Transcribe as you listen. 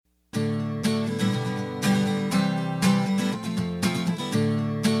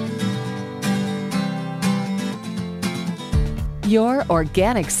Your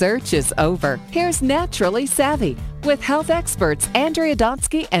organic search is over. Here's Naturally Savvy with health experts Andrea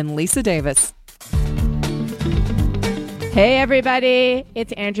Donsky and Lisa Davis. Hey everybody,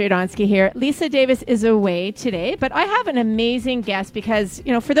 it's Andrea Donsky here. Lisa Davis is away today, but I have an amazing guest because,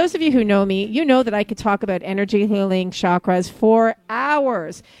 for those of you who know me, you know that I could talk about energy healing, chakras for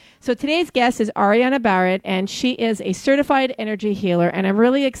hours. So today's guest is Ariana Barrett, and she is a certified energy healer, and I'm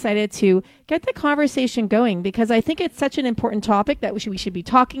really excited to get the conversation going because I think it's such an important topic that we should be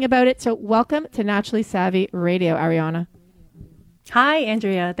talking about it. So welcome to Naturally Savvy Radio, Ariana. Hi,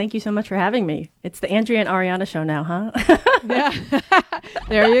 Andrea. Thank you so much for having me. It's the Andrea and Ariana show now, huh? Yeah.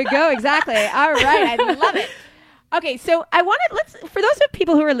 There you go. Exactly. All right. I love it. Okay, so for those of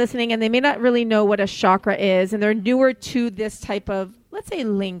people who are listening and they may not really know what a chakra is and they're newer to this type of, let's say,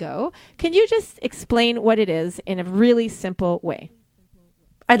 lingo, can you just explain what it is in a really simple way?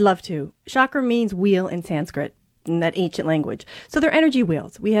 I'd love to. Chakra means wheel in Sanskrit, in that ancient language. So they're energy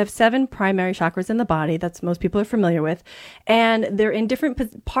wheels. We have 7 primary chakras in the body. That's most people are familiar with. And they're in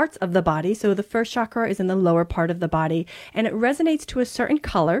different parts of the body. So the first chakra is in the lower part of the body and it resonates to a certain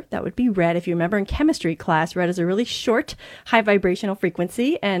color. That would be red. If you remember in chemistry class, red is a really short, high vibrational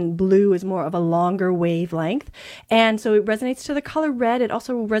frequency and blue is more of a longer wavelength. And so it resonates to the color red. It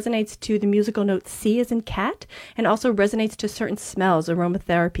also resonates to the musical note C as in cat and also resonates to certain smells,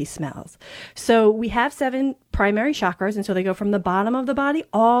 aromatherapy smells. So we have 7 primary chakras, and so they go from the bottom of the body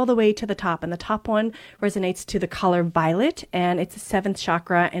all the way to the top. And the top one resonates to the color violet, and it's the 7th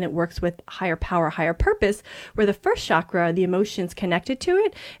chakra, and it works with higher power, higher purpose, where the first chakra, the emotions connected to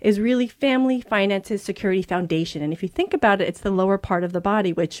it, is really family, finances, security, foundation. And if you think about it, it's the lower part of the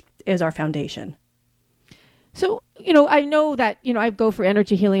body, which is our foundation. So, I know that, I go for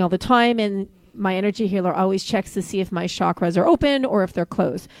energy healing all the time, and my energy healer always checks to see if my chakras are open or if they're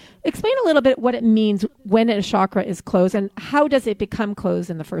closed. Explain a little bit what it means when a chakra is closed and how does it become closed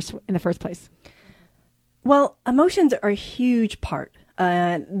in the first place? Well, emotions are a huge part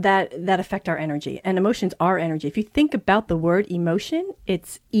that affect our energy, and emotions are energy. If you think about the word emotion,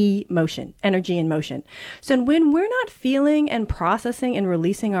 it's emotion, energy in motion. So when we're not feeling and processing and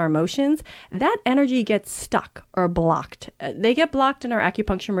releasing our emotions, that energy gets stuck or blocked. They get blocked in our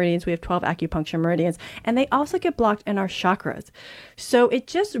acupuncture meridians. We have 12 acupuncture meridians, and they also get blocked in our chakras. So it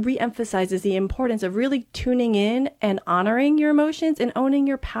just reemphasizes the importance of really tuning in and honoring your emotions and owning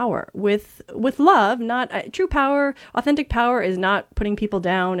your power with love. Not true power. Authentic power is not putting people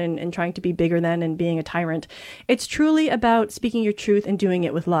down and trying to be bigger than and being a tyrant. It's truly about speaking your truth and doing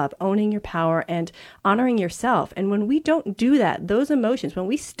it with love, owning your power and honoring yourself. And when we don't do that, those emotions, when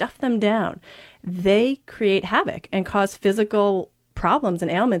we stuff them down, they create havoc and cause physical problems and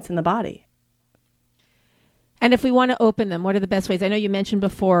ailments in the body. And if we want to open them, what are the best ways? I know you mentioned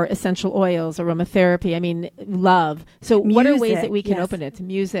before essential oils, aromatherapy, love. So what are ways that we can open it?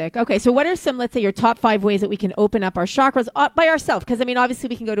 Music. Okay, so what are some, let's say, your top 5 ways that we can open up our chakras by ourselves? Because, obviously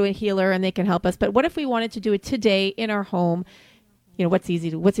we can go to a healer and they can help us. But what if we wanted to do it today in our home? What's an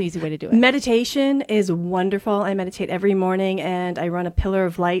easy way to do it? Meditation is wonderful. I meditate every morning and I run a pillar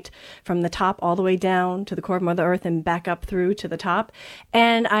of light from the top all the way down to the core of Mother Earth and back up through to the top.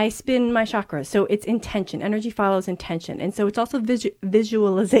 And I spin my chakras. So it's intention. Energy follows intention. And so it's also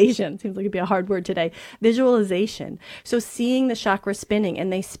visualization. Seems like it'd be a hard word today. Visualization. So seeing the chakras spinning,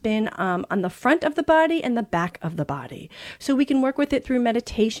 and they spin on the front of the body and the back of the body. So we can work with it through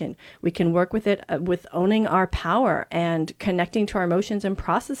meditation. We can work with it with owning our power and connecting to our emotions and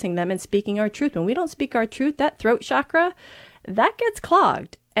processing them and speaking our truth. When we don't speak our truth, that throat chakra, that gets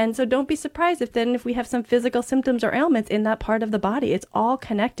clogged. And so don't be surprised if we have some physical symptoms or ailments in that part of the body. It's all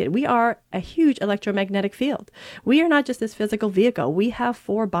connected. We are a huge electromagnetic field. We are not just this physical vehicle. We have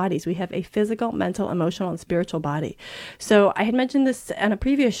 4 bodies. We have a physical, mental, emotional, and spiritual body. So I had mentioned this on a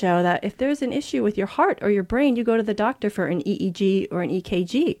previous show that if there's an issue with your heart or your brain, you go to the doctor for an EEG or an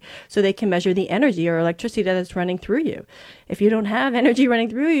EKG so they can measure the energy or electricity that's running through you. If you don't have energy running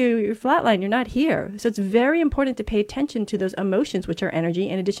through you, you're flatline, you're not here. So it's very important to pay attention to those emotions, which are energy,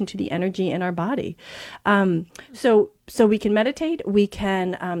 in addition to the energy in our body. So we can meditate, we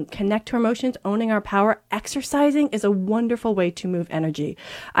can connect to our emotions, owning our power. Exercising is a wonderful way to move energy.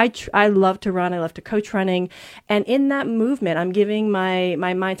 I love to run, I love to coach running. And in that movement, I'm giving my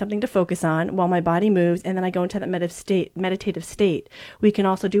mind something to focus on while my body moves, and then I go into that meditative state. We can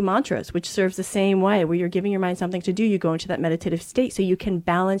also do mantras, which serves the same way, where you're giving your mind something to do, you go into that meditative state so you can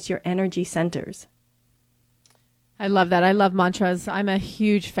balance your energy centers. I love that. I love mantras. I'm a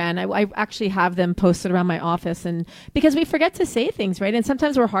huge fan. I actually have them posted around my office, and because we forget to say things, right? And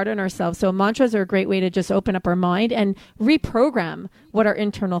sometimes we're hard on ourselves. So mantras are a great way to just open up our mind and reprogram what our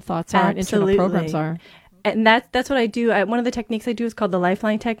internal thoughts are and internal programs are. And that's what I do. One of the techniques I do is called the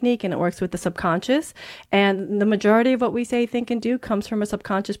lifeline technique, and it works with the subconscious. And the majority of what we say, think, and do comes from a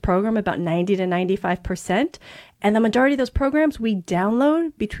subconscious program, about 90 to 95%. And the majority of those programs we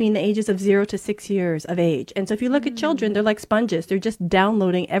download between the ages of 0 to 6 years of age. And so if you look at children, they're like sponges. They're just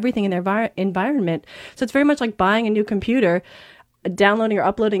downloading everything in their environment. So it's very much like buying a new computer, downloading or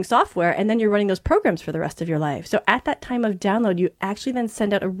uploading software, and then you're running those programs for the rest of your life. So at that time of download, you actually then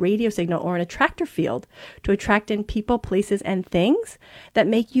send out a radio signal or an attractor field to attract in people, places, and things that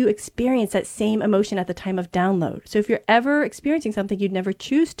make you experience that same emotion at the time of download. So if you're ever experiencing something you'd never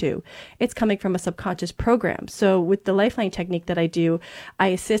choose to, it's coming from a subconscious program. So with the lifeline technique that I do, I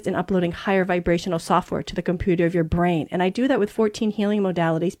assist in uploading higher vibrational software to the computer of your brain. And I do that with 14 healing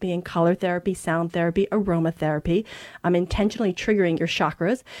modalities, being color therapy, sound therapy, aromatherapy. I'm intentionally triggering your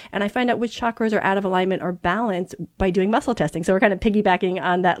chakras, and I find out which chakras are out of alignment or balance by doing muscle testing. So we're kind of piggybacking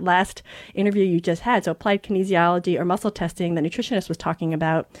on that last interview you just had. So applied kinesiology or muscle testing, the nutritionist was talking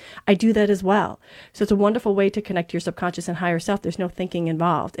about, I do that as well. So it's a wonderful way to connect to your subconscious and higher self. There's no thinking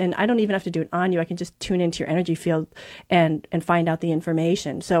involved, and I don't even have to do it on you. I can just tune into your energy field and find out the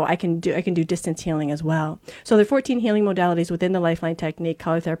information. So I can do distance healing as well. So there are 14 healing modalities within the lifeline technique: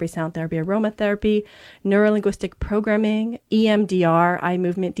 color therapy, sound therapy, aromatherapy, neurolinguistic programming, EMDR, eye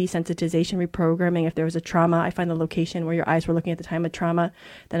movement desensitization reprogramming. If there was a trauma, I find the location where your eyes were looking at the time of trauma.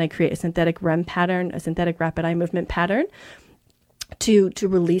 Then I create a synthetic REM pattern, a synthetic rapid eye movement pattern to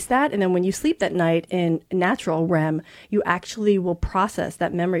release that. And then when you sleep that night in natural REM, you actually will process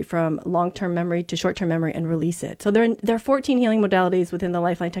that memory from long-term memory to short-term memory and release it. So there are 14 healing modalities within the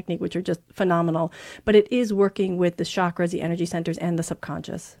lifeline technique, which are just phenomenal. But it is working with the chakras, the energy centers, and the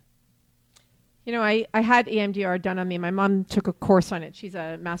subconscious. You know, I had EMDR done on me. My mom took a course on it. She's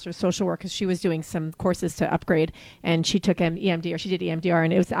a master of social work because she was doing some courses to upgrade, and she took EMDR. She did EMDR,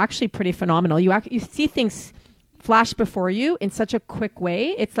 and it was actually pretty phenomenal. You see things flash before you in such a quick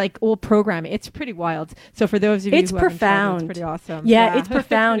way. It's like old programming. It's pretty wild. So for those of you it's who profound. It's pretty awesome. Yeah, it's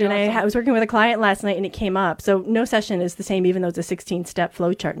profound. It's and awesome. I was working with a client last night and it came up. So no session is the same, even though it's a 16-step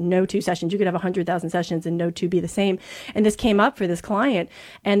flow chart. No two sessions. You could have 100,000 sessions and no two be the same. And this came up for this client,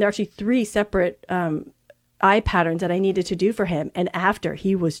 and there are actually 3 separate eye patterns that I needed to do for him. And after,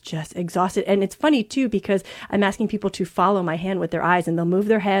 he was just exhausted. And it's funny too, because I'm asking people to follow my hand with their eyes, and they'll move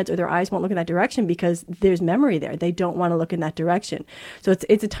their heads or their eyes won't look in that direction because there's memory there. They don't want to look in that direction. So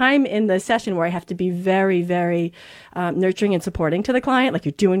it's a time in the session where I have to be very, very nurturing and supporting to the client. Like,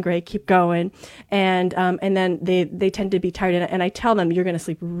 you're doing great, keep going. And then they tend to be tired. And I tell them, you're going to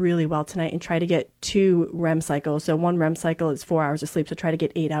sleep really well tonight and try to get 2 REM cycles. So 1 REM cycle is 4 hours of sleep. So try to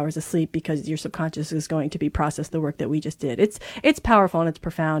get 8 hours of sleep, because your subconscious is going to be process the work that we just did. It's powerful and it's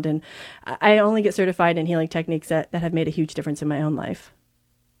profound. And I only get certified in healing techniques that have made a huge difference in my own life.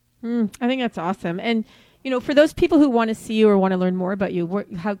 I think that's awesome. And, you know, for those people who want to see you or want to learn more about you,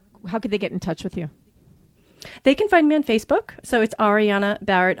 how could they get in touch with you? They can find me on Facebook. So it's Ariana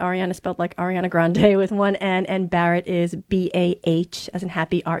Barrett. Ariana spelled like Ariana Grande with 1 N, and Barrett is BAH as in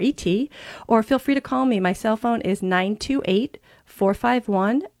happy, RET. Or feel free to call me. My cell phone is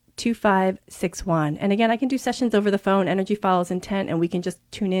 928-451-2561. And again, I can do sessions over the phone, energy follows intent, and we can just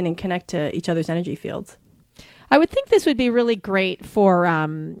tune in and connect to each other's energy fields. I would think this would be really great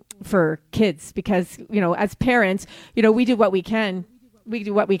for kids, because, you know, as parents, you know, we do what we can. We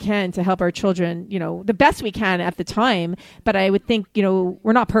do what we can to help our children, you know, the best we can at the time. But I would think, you know,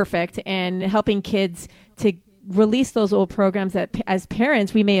 we're not perfect, and helping kids to release those old programs that as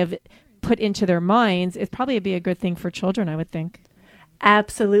parents we may have put into their minds is probably be a good thing for children, I would think.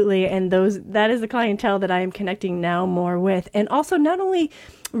 Absolutely. And that is the clientele that I am connecting now more with. And also not only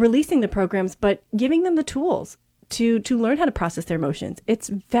releasing the programs, but giving them the tools to learn how to process their emotions. It's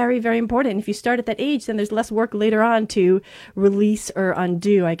very, very important. And if you start at that age, then there's less work later on to release or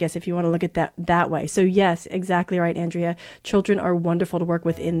undo, I guess, if you want to look at that way. So yes, exactly right, Andrea. Children are wonderful to work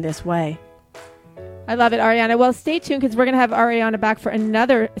with in this way. I love it, Ariana. Well, stay tuned, because we're going to have Ariana back for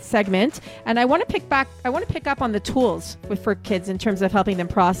another segment. And I want to pick up on the tools for kids in terms of helping them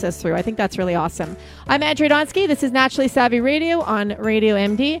process through. I think that's really awesome. I'm Andrea Donsky. This is Naturally Savvy Radio on Radio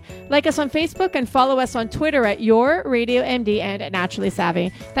MD. Like us on Facebook and follow us on Twitter at Your Radio MD and at Naturally Savvy.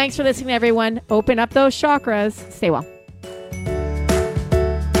 Thanks for listening, everyone. Open up those chakras. Stay well.